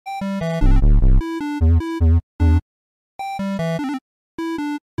Welcome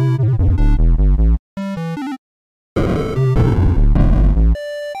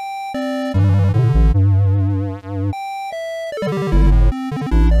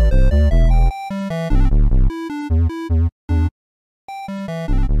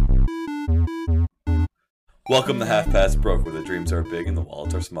to Half Past Broke, where the dreams are big and the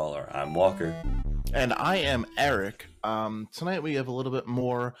wallets are smaller. I'm Walker. And I am Eric. Tonight we have a little bit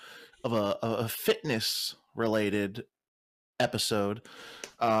more of a fitness-related episode,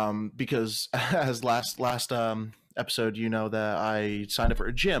 because as last episode, you know that I signed up for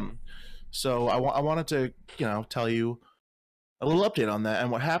a gym. So I wanted to, tell you a little update on that.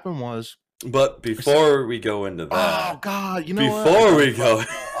 And what happened was... But before we go into that... Oh, God,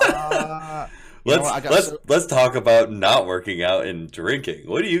 Let's talk about not working out and drinking.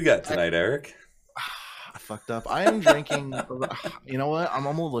 What do you got tonight, Eric? I fucked up. I am drinking. You know what? I'm a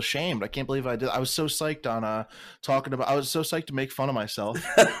little ashamed. I can't believe I did. I was so psyched on I was so psyched to make fun of myself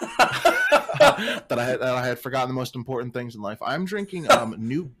that I had forgotten the most important things in life. I'm drinking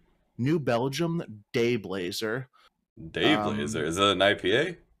New Belgium Day Blazer. Day Blazer? Is it an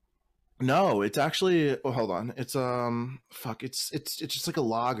IPA? No, it's actually. Oh, hold on. It's It's just like a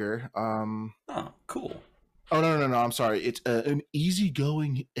lager. Oh, cool. Oh no! I'm sorry. It's an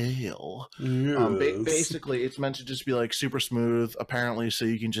easygoing ale. Yes. Basically, it's meant to just be like super smooth. Apparently, so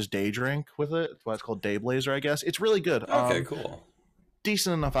you can just day drink with it. That's why it's called Day Blazer, I guess. It's really good. Okay, cool.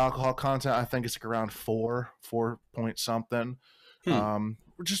 Decent enough alcohol content. I think it's like around 4 point something.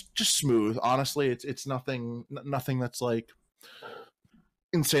 Just smooth. Honestly, it's nothing that's like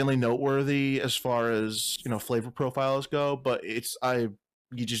insanely noteworthy as far as flavor profiles go, but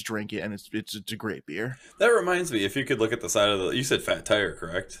you just drink it and it's a great beer. That reminds me, if you could look at the side of you said Fat Tire,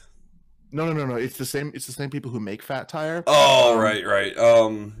 correct? No, it's the same people who make Fat Tire. Oh, right.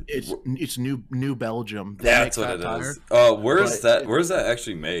 It's New Belgium. That's what it is. Where's that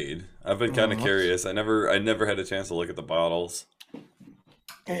actually made? I've been kind of curious. I never had a chance to look at the bottles.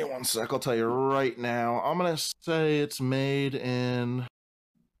 Give me 1 sec, I'll tell you right now. I'm gonna say it's made in...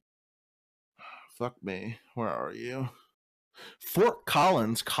 Fuck me. Where are you? Fort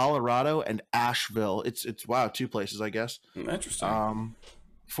Collins, Colorado, and Asheville. It's wow, 2 places, I guess. Interesting.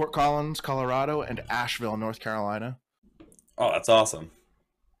 Fort Collins, Colorado, and Asheville, North Carolina. Oh, that's awesome.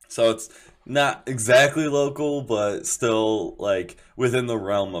 So it's not exactly local, but still like within the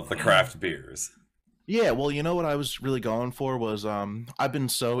realm of the craft beers. Yeah, well, you know what I was really going for was I've been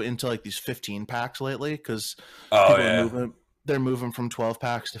so into like these 15 packs lately because they're moving from 12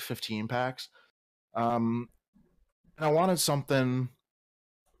 packs to 15 packs. And I wanted something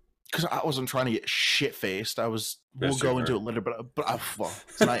because I wasn't trying to get shit faced. We'll go into it later, but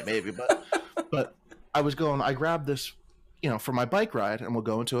tonight maybe. But I grabbed this, for my bike ride, and we'll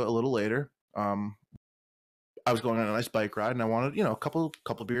go into it a little later. I was going on a nice bike ride, and I wanted, a couple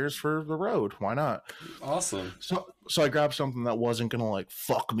beers for the road. Why not? Awesome. So I grabbed something that wasn't gonna like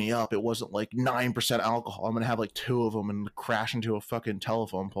fuck me up. It wasn't like 9% alcohol. I'm gonna have like 2 of them and crash into a fucking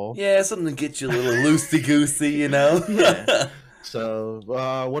telephone pole. Yeah, something to get you a little loosey goosey, Yeah. So,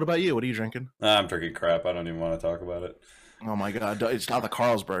 what about you? What are you drinking? I'm drinking crap. I don't even want to talk about it. Oh my god, it's not the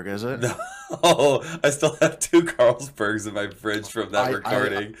Carlsberg, is it? No, I still have 2 Carlsbergs in my fridge from that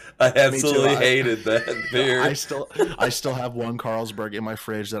recording. I absolutely hated that beer. I still have 1 Carlsberg in my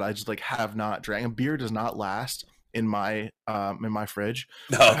fridge that I just like have not drank. And beer does not last in my fridge.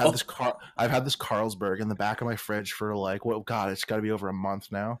 No. I've had this Carlsberg in the back of my fridge for like it's got to be over a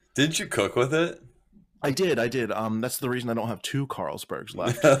month now. Did you cook with it? I did. That's the reason I don't have 2 Carlsbergs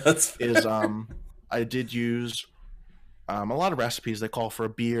left. That's fair. I did use a lot of recipes. They call for a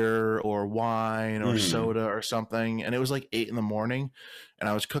beer or wine or soda or something, and it was like 8 in the morning, and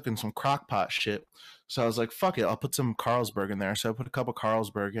I was cooking some crock pot shit. So I was like, "Fuck it, I'll put some Carlsberg in there." So I put a cup of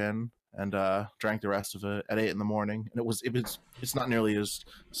Carlsberg in and drank the rest of it at 8 in the morning. And it's not nearly as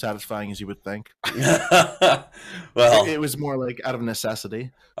satisfying as you would think. Well, it was more like out of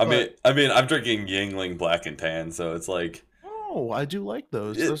necessity. I mean, I'm drinking Yingling Black and Tan, so it's like. Oh, I do like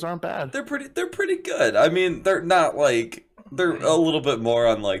those. Those aren't bad. They're pretty good. I mean, they're not like they're a little bit more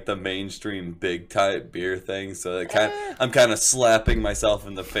on like the mainstream big type beer thing. So I'm kind of slapping myself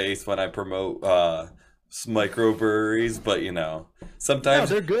in the face when I promote microbreweries, but sometimes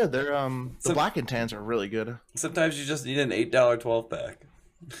they're good. They're the Black and Tans are really good. Sometimes you just need an $8 12-pack.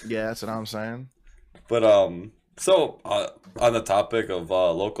 Yeah, that's what I'm saying. But so on the topic of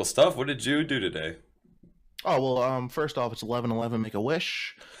local stuff, what did you do today? Oh, well, first off, it's 11/11, make a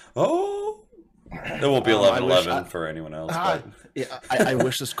wish. Oh, It won't be 11:11 for anyone else. But... yeah, I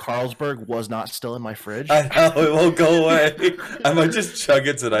wish this Carlsberg was not still in my fridge. I know, it won't go away. I might just chug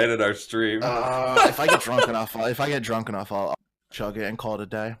it tonight in our stream. If I get drunk enough, I'll chug it and call it a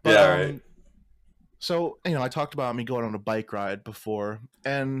day. But, yeah, right. So, I talked about me going on a bike ride before,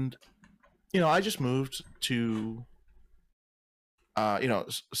 and, I just moved to,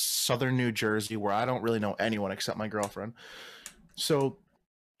 southern New Jersey, where I don't really know anyone except my girlfriend. So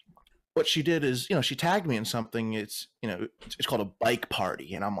what she did is, she tagged me in something. It's called a bike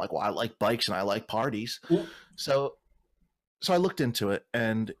party. And I'm like, well, I like bikes and I like parties. Yeah. So I looked into it,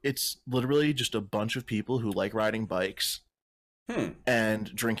 and it's literally just a bunch of people who like riding bikes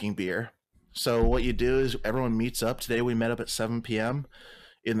and drinking beer. So what you do is everyone meets up. Today we met up at 7 p.m.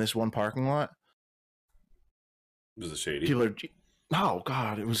 in this one parking lot. Was it shady? People are, oh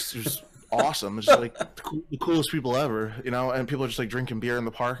God, it was awesome. It's just like the coolest people ever, and people are just like drinking beer in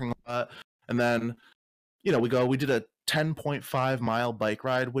the parking lot. And then, we did a 10.5 mile bike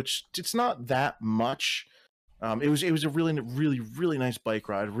ride, which it's not that much. It was a really, really, really nice bike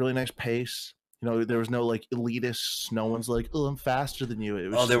ride, really nice pace. There was no like elitists. No one's like, "Oh, I'm faster than you."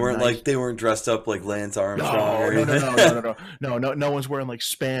 It was they weren't nice. they weren't dressed up like Lance Armstrong. No one's wearing like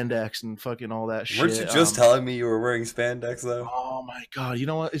spandex and fucking all that shit. Weren't you just telling me you were wearing spandex though? Oh my God! You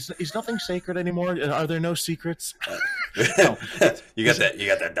know what? Is nothing sacred anymore? Are there no secrets? No, you got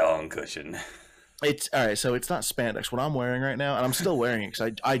that dong cushion. It's all right. So it's not spandex. What I'm wearing right now, and I'm still wearing it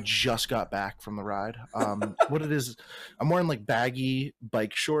because I just got back from the ride. What it is, I'm wearing like baggy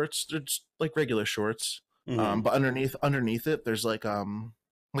bike shorts. They're just like regular shorts. But underneath it, there's like a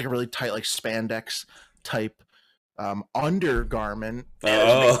really tight like spandex type undergarment.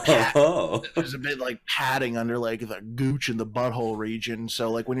 There's a bit like padding under like the gooch and the butthole region. So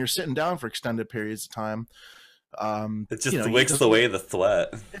like when you're sitting down for extended periods of time. It just wicks away the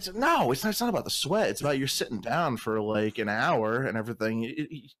sweat. It's not about the sweat. It's about you're sitting down for like an hour and everything.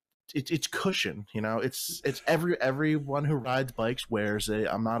 It's cushion, It's everyone who rides bikes wears it.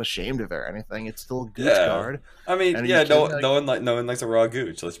 I'm not ashamed of it or anything. It's still a gooch guard. I mean, no one likes a raw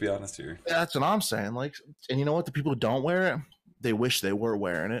gooch. Let's be honest here. That's what I'm saying. Like, and you know what? The people who don't wear it, they wish they were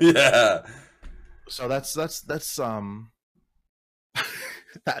wearing it. Yeah. So that's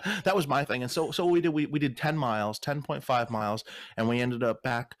that was my thing. And so we did 10 miles, 10.5 miles, and we ended up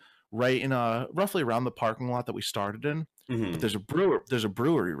back right in roughly around the parking lot that we started in. But there's a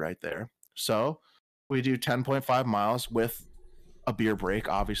brewery right there. So we do 10.5 miles with a beer break,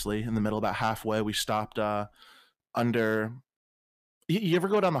 obviously. In the middle, about halfway, we stopped under. You ever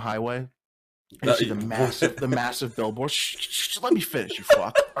go down the highway and you see the massive billboards? Shh, let me finish, you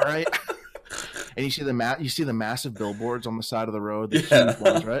fuck. All right. And you see the massive billboards on the side of the road, the huge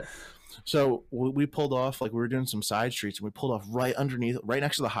ones, right? So we pulled off, like we were doing some side streets, and we pulled off right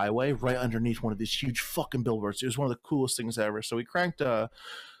next to the highway, right underneath one of these huge fucking billboards. It was one of the coolest things ever. So we cranked, there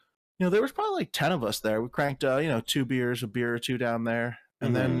was probably like 10 of us there. We cranked, 2 beers, a beer or two down there,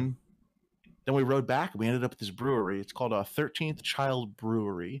 and then we rode back. And we ended up at this brewery. It's called 13th Child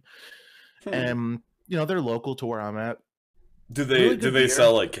Brewery, and they're local to where I'm at. Do they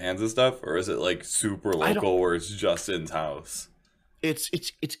sell like cans and stuff, or is it like super local where it's just in house? It's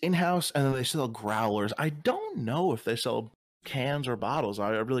in house, and then they sell growlers. I don't know if they sell cans or bottles.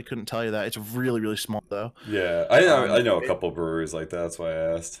 I really couldn't tell you that. It's really, really small though. Yeah, I know a couple breweries like that. That's why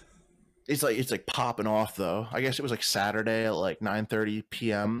I asked. It's like popping off though. I guess it was like Saturday at like 9:30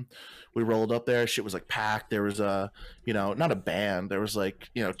 p.m. We rolled up there. Shit was like packed. There was not a band. There was like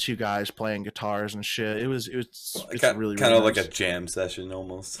 2 guys playing guitars and shit. It's really kind of nice. like a jam session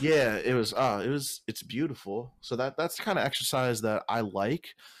almost. Yeah, it's beautiful. So that's the kind of exercise that I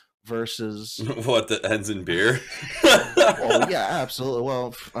like. Versus what that ends in beer. Well, yeah, absolutely.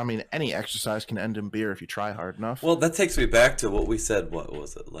 Well, I mean, any exercise can end in beer if you try hard enough. Well, that takes me back to what we said. What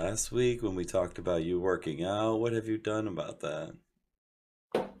was it last week when we talked about you working out? What have you done about that?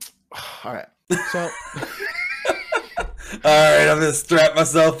 All right. So all right, I'm gonna strap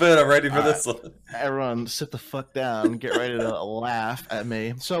myself in. I'm ready for this one. Everyone, sit the fuck down. Get ready to laugh at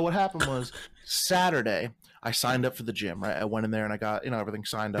me. So what happened was Saturday, I signed up for the gym. Right, I went in there and I got everything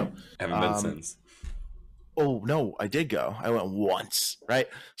signed up. Haven't been since. Oh no, I did go. I went once. Right,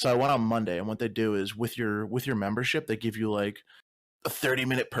 so I went on Monday, and what they do is with your membership, they give you like a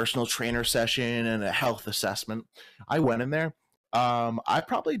 30-minute personal trainer session and a health assessment. I went in there. I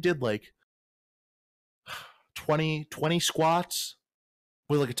probably did like 20 squats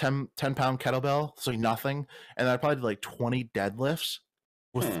with like a 10 pound kettlebell, so nothing, and I probably did like 20 deadlifts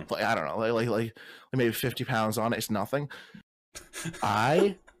with like, I don't know, like maybe 50 pounds on it. It's nothing.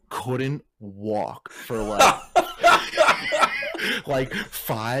 I couldn't walk for like Like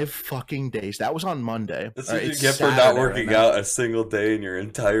 5 fucking days. That was on Monday. That's what you get for not working out a single day in your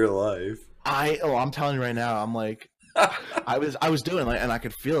entire life. I'm telling you right now, I'm like, I was doing like, and I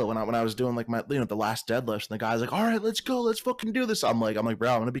could feel it when I was doing like my, the last deadlifts, and the guy's like, all right, let's go, let's fucking do this. I'm like,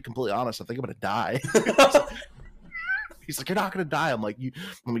 bro, I'm gonna be completely honest, I think I'm gonna die. He's like, you're not gonna die. I'm like,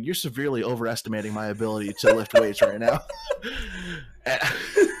 you're severely overestimating my ability to lift weights right now.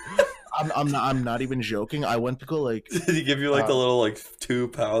 I'm not even joking. I went to go like. Did he give you like the little like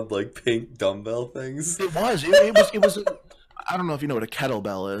 2-pound like pink dumbbell things? It was. I don't know if you know what a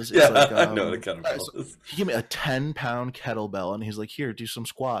kettlebell is. Yeah, it's like, I know what a kettlebell is. He gave me a 10-pound kettlebell, and he's like, "Here, do some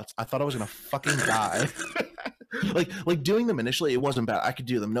squats." I thought I was gonna fucking die. like doing them initially, it wasn't bad. I could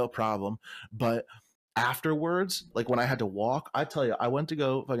do them, no problem. But afterwards, like when I had to walk, I tell you, I went to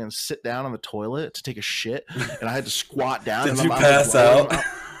go fucking sit down on the toilet to take a shit, and I had to squat down. Did and you pass out?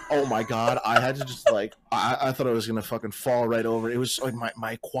 Oh my god, I had to just like I thought I was gonna fucking fall right over. It was like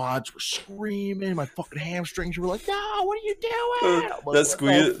my quads were screaming, my fucking hamstrings were like, no, what are you doing? Like,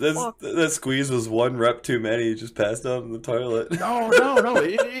 that squeeze was 1 rep too many. You just passed out in the toilet. No,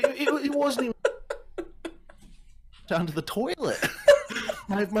 it wasn't even down to the toilet.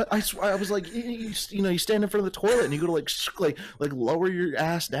 I was like, you stand in front of the toilet and you go to like lower your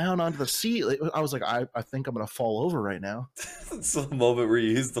ass down onto the seat. Like, I was like, I think I'm gonna fall over right now. It's the moment where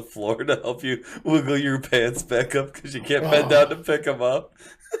you use the floor to help you wiggle your pants back up because you can't bend down to pick them up.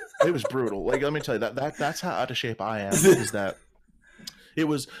 It was brutal. Like, let me tell you, that's how out of shape I am. Is that it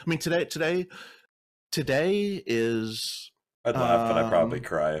was? I mean, today is. I'd laugh, but I'd probably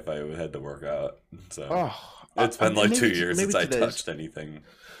cry if I had to work out. So. It's been like 2 years since I touched anything.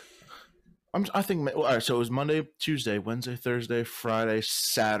 I think, all right, so it was Monday, Tuesday, Wednesday, Thursday, Friday,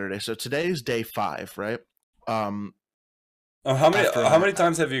 Saturday. So today is day 5, right? How many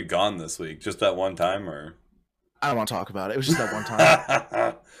times have you gone this week? Just that one time, or? I don't want to talk about it. It was just that one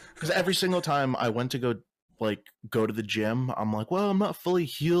time. Because every single time I went to go to the gym, I'm like, well, I'm not fully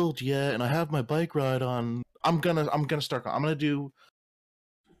healed yet, and I have my bike ride on. I'm gonna start. I'm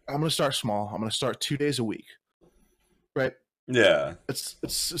gonna start small. I'm gonna start 2 days a week. Right. Yeah. It's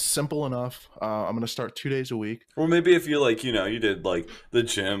simple enough. I'm gonna start 2 days a week. Well, maybe if you you did like the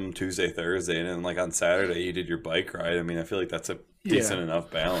gym Tuesday, Thursday, and then like on Saturday you did your bike ride. I mean, I feel like that's a decent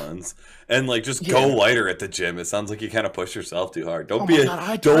enough balance. And like just go lighter at the gym. It sounds like you kind of push yourself too hard. Don't be ashamed.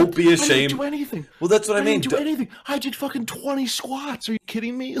 I didn't do anything. Well, that's what I mean. I didn't do anything. I did fucking 20 squats. Are you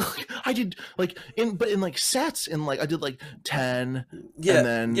kidding me? I did in sets. I did like 10. Yeah.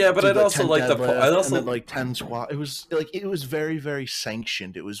 And then but I'd also like and then like 10 squat. It was very, very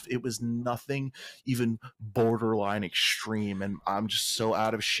sanctioned. It was nothing even borderline extreme, and I'm just so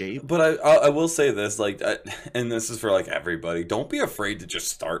out of shape. But I will say this, and this is for like everybody. Don't be afraid to just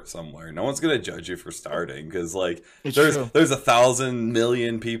start somewhere. No one's gonna judge you for starting, because there's 1,000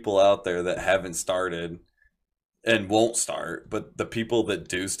 million people out there that haven't started and won't start. But the people that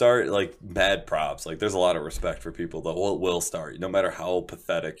do start, like, mad props. Like, there's a lot of respect for people that will start, no matter how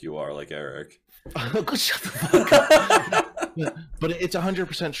pathetic you are, like Eric. Shut the fuck up. But it's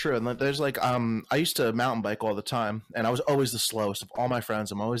 100% true. And there's I used to mountain bike all the time, and I was always the slowest of all my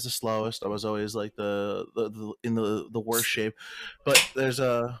friends. I'm always the slowest. I was always like in the worst shape. But there's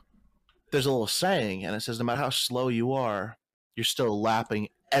a little saying, and it says, no matter how slow you are, you're still lapping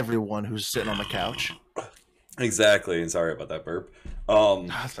everyone who's sitting on the couch. Exactly. And sorry about that burp.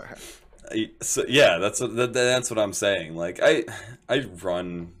 That's all right. So yeah, that's what I'm saying. Like I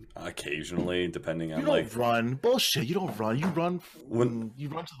run occasionally, depending on run. Bullshit. You don't run. You run when you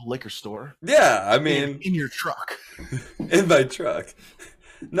run to the liquor store. Yeah, I mean in your truck. In my truck.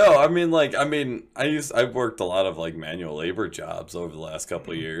 No, I've worked a lot of manual labor jobs over the last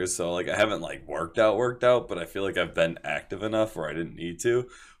couple of years, so I haven't worked out, but I feel like I've been active enough where I didn't need to.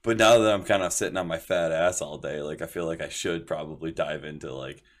 But now that I'm kind of sitting on my fat ass all day, I feel like I should probably dive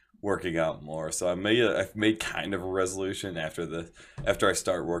into working out more. So I've made kind of a resolution after I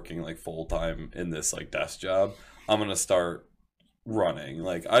start working full time in this desk job. I'm gonna start running.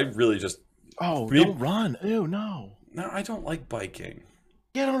 I really just don't run. Ew, no. No, I don't like biking.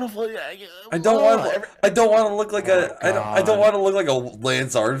 Yeah, I don't know I don't want to look like I don't want to look like a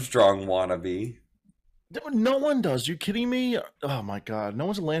Lance Armstrong wannabe. No one does. You kidding me? Oh my god, no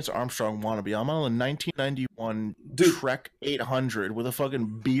one's a Lance Armstrong wannabe. I'm on a 1991 Trek 800 with a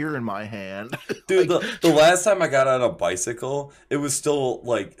fucking beer in my hand. Dude, the last time I got on a bicycle, it was still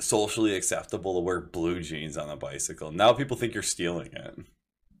socially acceptable to wear blue jeans on a bicycle. Now people think you're stealing it.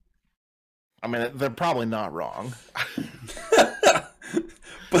 I mean, they're probably not wrong.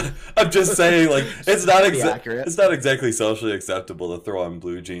 But I'm just saying, it's not exactly socially acceptable to throw on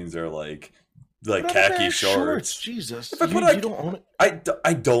blue jeans or like Put on a pair khaki of shorts. Jesus, If I put you don't own it.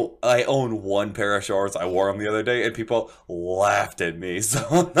 I don't. I own one pair of shorts. I wore them the other day, and people laughed at me, so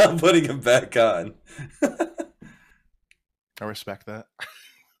I'm not putting them back on. I respect that.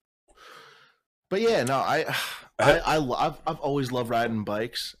 But yeah, no, I've always loved riding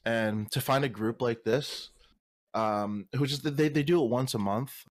bikes, and to find a group like this, who just they do it once a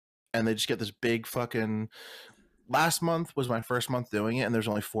month, and they just get this big fucking. Last month was my first month doing it, and there's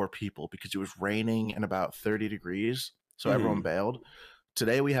only 4 people because it was raining and about 30 degrees, so everyone bailed.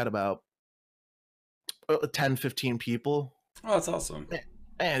 Today we had about 10, 15 people. Oh, that's awesome.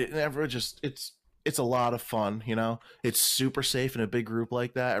 And it never just it's a lot of fun, you know. It's super safe in a big group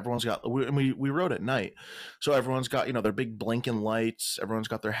like that. Everyone's got we rode at night, so everyone's got, you know, their big blinking lights. Everyone's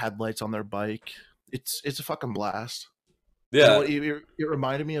got their headlights on their bike. It's a fucking blast. Yeah. You know what, it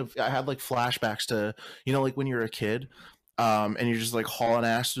reminded me of, I had like flashbacks to, you know, like when you're a kid, and you're just like hauling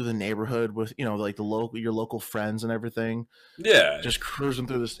ass through the neighborhood with, you know, like your local friends and everything. Yeah. Just cruising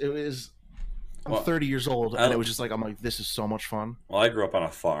through this. I'm 30 years old, and it was just like, I'm like, this is so much fun. Well, I grew up on a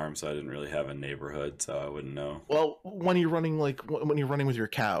farm, so I didn't really have a neighborhood, so I wouldn't know. Well, when you're running with your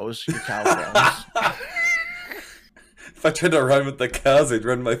cow friends. If I tried to run with the cows, they'd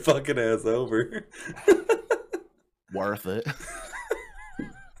run my fucking ass over. Worth it.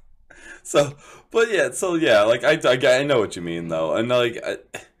 But yeah, like I know what you mean though, and like,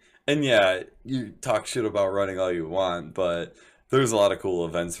 and yeah, you talk shit about running all you want, but there's a lot of cool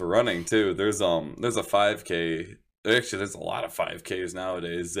events for running too. There's a 5K. Actually, there's a lot of 5Ks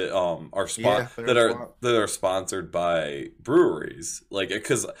nowadays that that are sponsored by breweries. Like,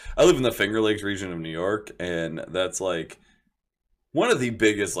 because I live in the Finger Lakes region of New York, and that's like one of the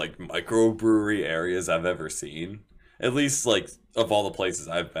biggest like microbrewery areas I've ever seen. At least like of all the places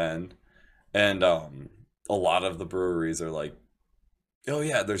I've been, and a lot of the breweries are like, oh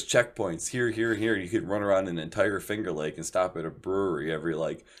yeah, there's checkpoints here. You could run around an entire Finger Lake and stop at a brewery every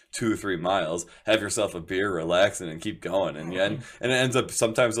like 2 or 3 miles, have yourself a beer, relaxing, and keep going. And yeah, and it ends up,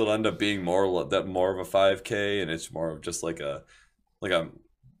 sometimes it'll end up being more of a 5K, and it's more of just like a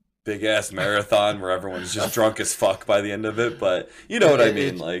big ass marathon where everyone's just drunk as fuck by the end of it. But you know what I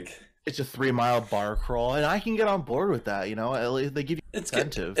mean, like. It's a 3-mile bar crawl, and I can get on board with that. You know, they give you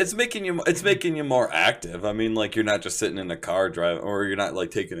incentive. It's making you more active. I mean, like, you're not just sitting in a car driving, or you're not like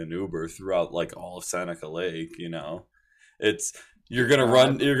taking an Uber throughout like all of Seneca Lake. You know, you're gonna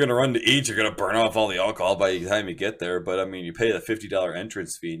run to eat. You're gonna burn off all the alcohol by the time you get there. But I mean, you pay the $50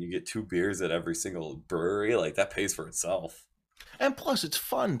 entrance fee, and you get 2 beers at every single brewery. Like, that pays for itself. And plus, it's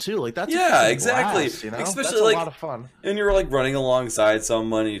fun too. Like, that's exactly. Blast, you know? Especially that's like a lot of fun. And you're like running alongside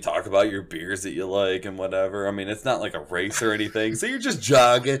someone, and you talk about your beers that you like and whatever. I mean, it's not like a race or anything, so you're just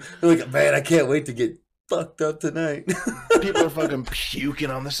jogging. You're like, man, I can't wait to get fucked up tonight. People are fucking puking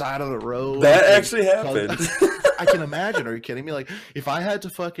on the side of the road. That actually happened. I can imagine. Are you kidding me? Like, if I had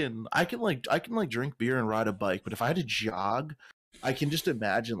to fucking, I can drink beer and ride a bike, but if I had to jog, I can just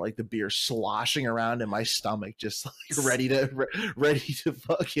imagine like the beer sloshing around in my stomach, just like ready to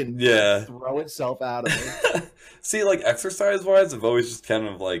fucking throw itself out of me. See, like, exercise wise, I've always just kind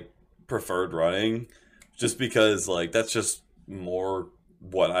of like preferred running, just because like that's just more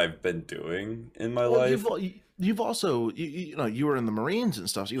what I've been doing in my life. You've also you know, you were in the Marines and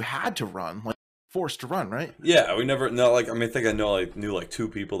stuff, so you had to run, like forced to run, right? Yeah, we never no like I mean I think I knew like 2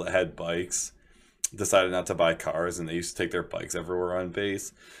 people that had bikes. Decided not to buy cars, and they used to take their bikes everywhere on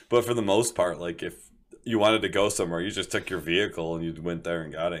base. But for the most part, like, if you wanted to go somewhere, you just took your vehicle and you went there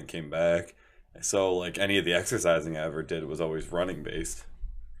and got it and came back. So like any of the exercising I ever did was always running based.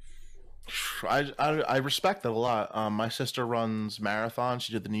 I respect that a lot. My sister runs marathons.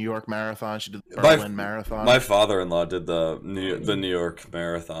 She did the New York Marathon. She did the Berlin Marathon. My father-in-law did the New York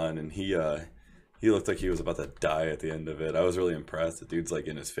Marathon, and he looked like he was about to die at the end of it. I was really impressed. The dude's like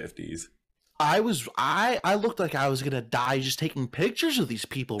in his 50s. I looked like I was gonna die just taking pictures of these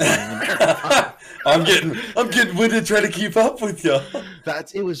people running the marathon. I'm getting winded trying to keep up with you.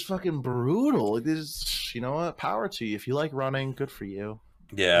 It was fucking brutal. You know what? Power to you. If you like running, good for you.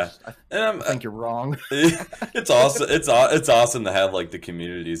 Yeah, I think you're wrong. It's awesome. It's awesome to have like the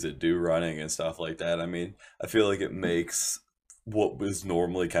communities that do running and stuff like that. I mean, I feel like it makes what was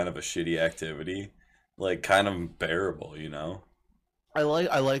normally kind of a shitty activity like kind of bearable, you know. I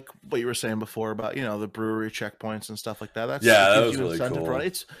like what you were saying before about, you know, the brewery checkpoints and stuff like that. That was really cool.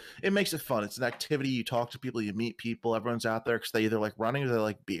 It makes it fun. It's an activity. You talk to people, you meet people. Everyone's out there because they either like running or they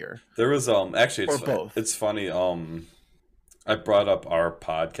like beer. There was actually or both. It's funny. I brought up our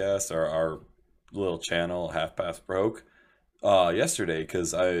podcast or our little channel, Half Past Broke, yesterday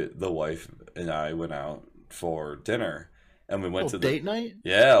because the wife and I went out for dinner. and we went to the date night.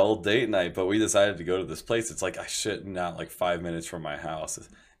 yeah, old date night. But we decided to go to this place. It's like I shit not like 5 minutes from my house,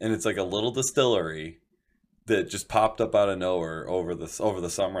 and it's like a little distillery that just popped up out of nowhere over the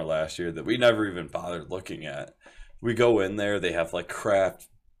summer last year that we never even bothered looking at. We go in there, they have like craft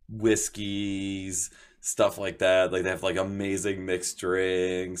whiskeys, stuff like that. Like they have like amazing mixed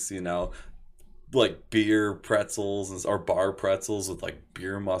drinks, like beer pretzels or bar pretzels with like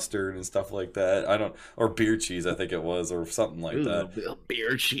beer mustard and stuff like that. Or beer cheese, I think it was, or something like that.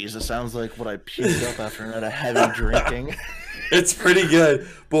 Beer cheese. It sounds like what I puked up after a night of heavy drinking. It's pretty good.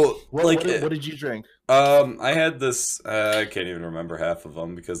 But what did you drink? I had this. I can't even remember half of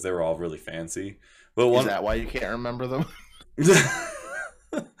them because they were all really fancy. But Is that why you can't remember them?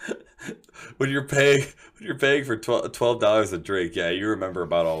 when you're paying for $12 a drink, yeah, you remember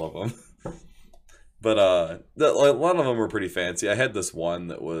about all of them. But a lot of them were pretty fancy. I had this one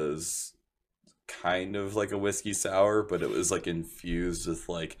that was kind of like a whiskey sour, but it was like infused with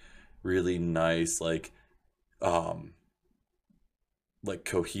like really nice like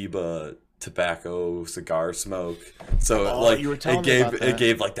Cohiba tobacco cigar smoke. So it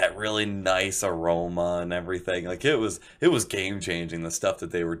gave like that really nice aroma and everything. Like it was game changing, the stuff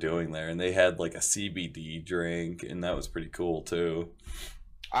that they were doing there. And they had like a CBD drink, and that was pretty cool too.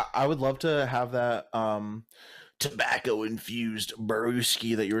 I would love to have that tobacco infused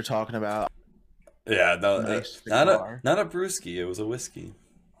brewski that you were talking about. Yeah, no, not a brewski. It was a whiskey.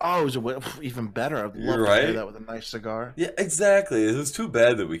 Oh, it was even better. I'd love to hear that with a nice cigar. Yeah, exactly. It was too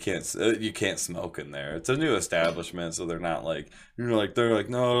bad that you can't smoke in there. It's a new establishment, so they're not like they're like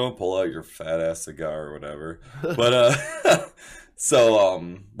no, don't pull out your fat ass cigar or whatever. But so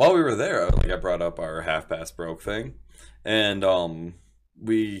while we were there, I brought up our half past broke thing, and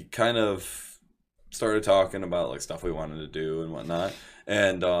we kind of started talking about like stuff we wanted to do and whatnot,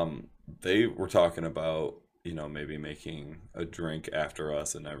 and they were talking about maybe making a drink after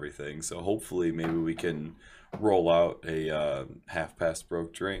us and everything. So hopefully maybe we can roll out a half past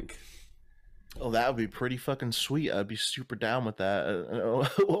broke drink. Oh, that would be pretty fucking sweet. I'd be super down with that.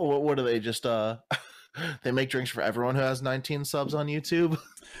 What do they just they make drinks for everyone who has 19 subs on YouTube?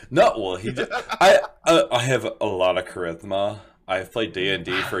 No, well, I have a lot of charisma. I've played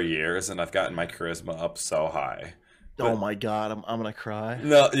D&D for years, and I've gotten my charisma up so high. Oh my god, I'm gonna cry.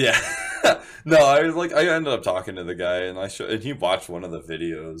 No, yeah, no. I ended up talking to the guy, and he watched one of the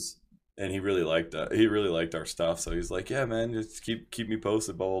videos, and he really liked it. He really liked our stuff, so he's like, "Yeah, man, just keep me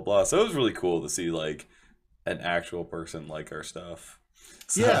posted." Blah blah blah. So it was really cool to see like an actual person like our stuff.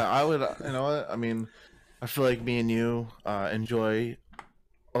 So, yeah, I would. You know what? I mean, I feel like me and you enjoy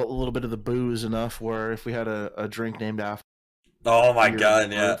a little bit of the booze enough where if we had a drink named after. Oh my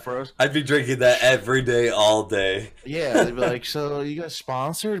god, yeah. I'd be drinking that every day, all day. Yeah, they'd be like, so you guys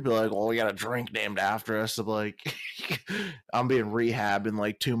sponsored? I'd be like, well, we got a drink named after us. I'm like, I'm being rehabbed in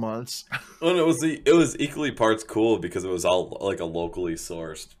like 2 months. Well, it was equally parts cool because it was all like a locally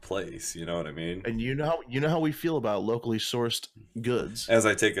sourced place, you know what I mean? And you know how we feel about locally sourced goods. As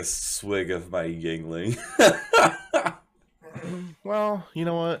I take a swig of my Yingling. Well, you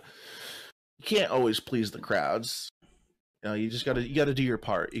know what? You can't always please the crowds. You just gotta do your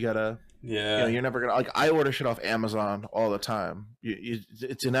part. You gotta, yeah. You're never gonna I order shit off Amazon all the time.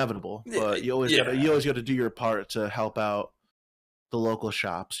 It's inevitable, but you always gotta do your part to help out the local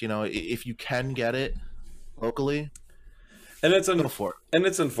shops. If you can get it locally, and it's go for it. And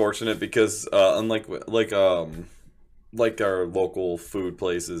it's unfortunate because unlike our local food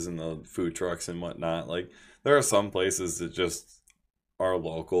places and the food trucks and whatnot, like there are some places that just are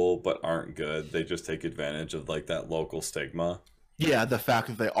local but aren't good. They just take advantage of like that local stigma. Yeah, the fact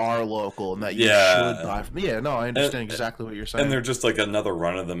that they are local and that you should buy from. Yeah, no, I understand exactly what you're saying. And they're just like another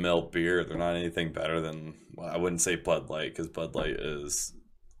run-of-the-mill beer. They're not anything better than, well, I wouldn't say Bud Light, because Bud Light is...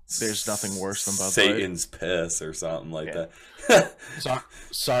 There's nothing worse than Bud Light. Satan's piss or something like that.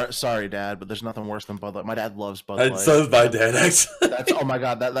 Sorry, Dad, but there's nothing worse than Bud Light. My dad loves Bud Light. And so does my dad, actually. Oh my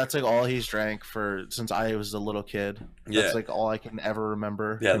god, that's like all he's drank since I was a little kid. That's like all I can ever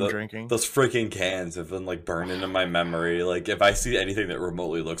remember him drinking. Those freaking cans have been like burned into my memory. Like if I see anything that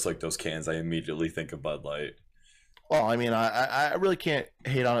remotely looks like those cans, I immediately think of Bud Light. Well, I mean, I really can't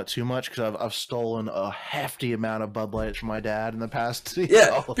hate on it too much because I've stolen a hefty amount of Bud Light from my dad in the past.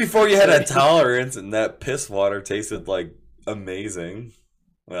 Before you had a tolerance and that piss water tasted like amazing.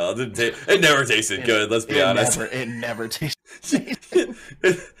 Well, it never tasted good. Let's be honest. It never tasted.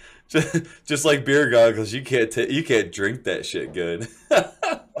 just like beer goggles, you can't drink that shit good.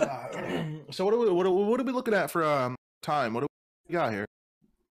 So what are we looking at for time? What do we got here?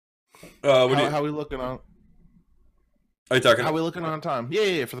 How are we looking on? Are you talking? How are we looking on time?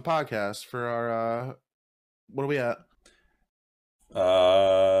 Yeah, for the podcast. For our, what are we at?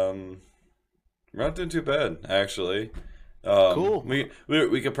 We're not doing too bad, actually. Cool.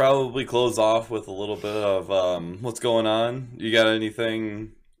 We could probably close off with a little bit of what's going on. You got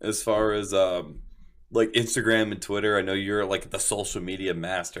anything as far as like Instagram and Twitter? I know you're like the social media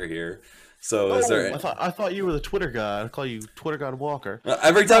master here. So is Oh, there I thought you were the Twitter guy. I call you Twitter God Walker.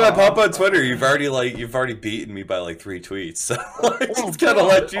 every time I pop on Twitter, you've already beaten me by like 3 tweets. So I Well, just gotta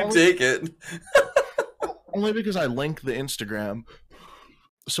let you only, take it. only because I link the Instagram.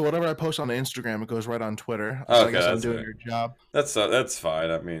 So whatever I post on Instagram, it goes right on Twitter. So I Okay, guess I'm that's doing right. your job. That's fine.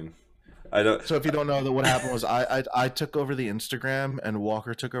 I mean, I don't. So if you don't know that, what happened was I took over the Instagram and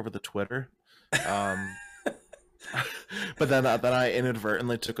Walker took over the Twitter. Um, but then I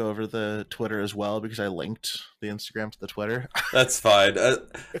inadvertently took over the Twitter as well because I linked the Instagram to the Twitter. That's fine.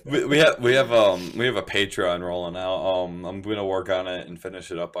 We have a Patreon rolling out. I'm gonna work on it and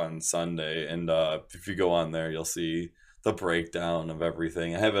finish it up on Sunday. And if you go on there, you'll see the breakdown of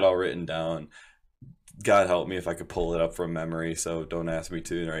everything. I have it all written down. God help me if I could pull it up from memory, so don't ask me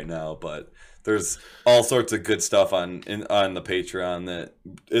to right now. But there's all sorts of good stuff on the Patreon that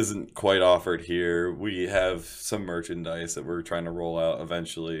isn't quite offered here. We have some merchandise that we're trying to roll out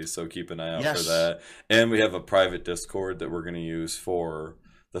eventually, so keep an eye out for Yes. that. And we have a private Discord that we're going to use for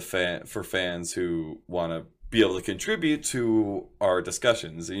for fans who want to be able to contribute to our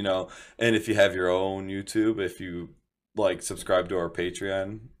discussions, you know. And if you have your own YouTube, if you like subscribe to our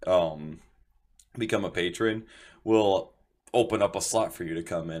Patreon, become a patron, we'll open up a slot for you to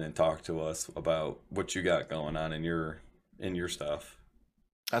come in and talk to us about what you got going on in your stuff.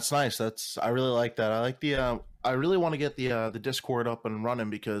 That's nice. I really like that. I like the I really want to get the Discord up and running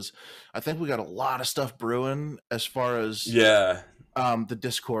because I think we got a lot of stuff brewing as far as Yeah. the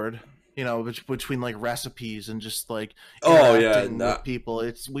Discord. You know, between like recipes and just like Oh yeah. interacting with people.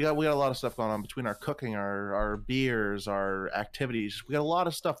 It's we got a lot of stuff going on between our cooking, our beers, our activities. We got a lot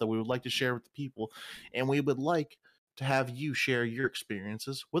of stuff that we would like to share with the people, and we would like to have you share your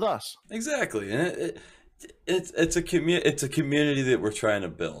experiences with us. Exactly. And it's a community that we're trying to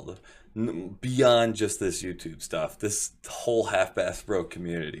build beyond just this YouTube stuff. This whole half-bass bro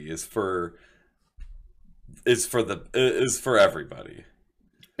community is for everybody.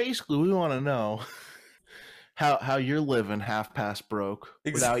 Basically, we want to know how you're living half past broke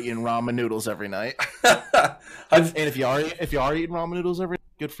without eating ramen noodles every night. And if you are eating ramen noodles every night,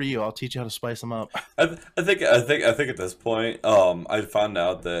 good for you. I'll teach you how to spice them up. I think at this point, I found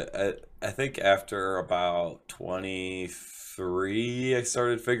out that I think after about 23, I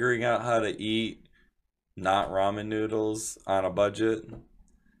started figuring out how to eat not ramen noodles on a budget.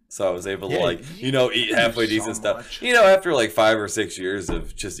 So I was able to eat halfway decent stuff. You know, after like 5 or 6 years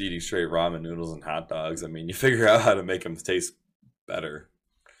of just eating straight ramen noodles and hot dogs, I mean, you figure out how to make them taste better.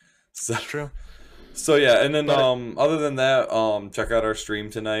 So That's true. So yeah, and then other than that, check out our stream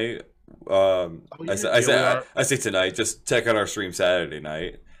tonight. I say tonight. Just check out our stream Saturday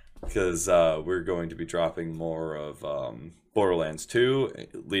night because we're going to be dropping more of Borderlands 2,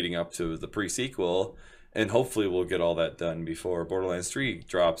 leading up to the pre-sequel, and hopefully we'll get all that done before Borderlands 3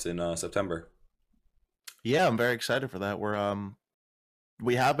 drops in September. Yeah, I'm very excited for that.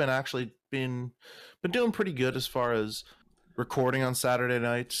 We have been doing pretty good as far as recording on Saturday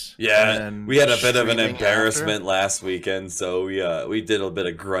nights. Yeah, we had a bit of an embarrassment last weekend, so we did a bit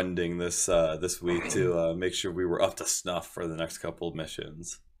of grunding this week to make sure we were up to snuff for the next couple of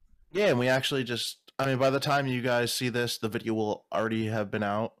missions. Yeah, and we actually by the time you guys see this, the video will already have been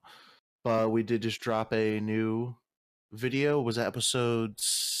out. But we did just drop a new video. Was that episode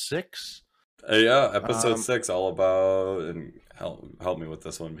 6? Yeah, episode 6, all about, and help me with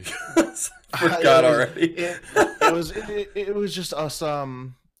this one because I forgot already. It was just us,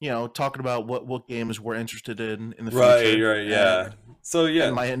 talking about what games we're interested in the future. Right, yeah. So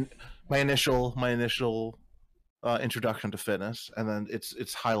yeah, and my initial introduction to fitness, and then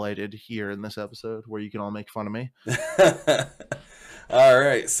it's highlighted here in this episode where you can all make fun of me. All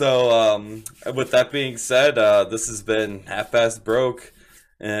right. So with that being said, this has been Half Past Broke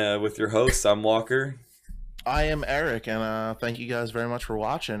with your host. I'm Walker. I am Eric, and thank you guys very much for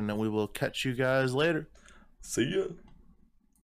watching, and we will catch you guys later. See ya.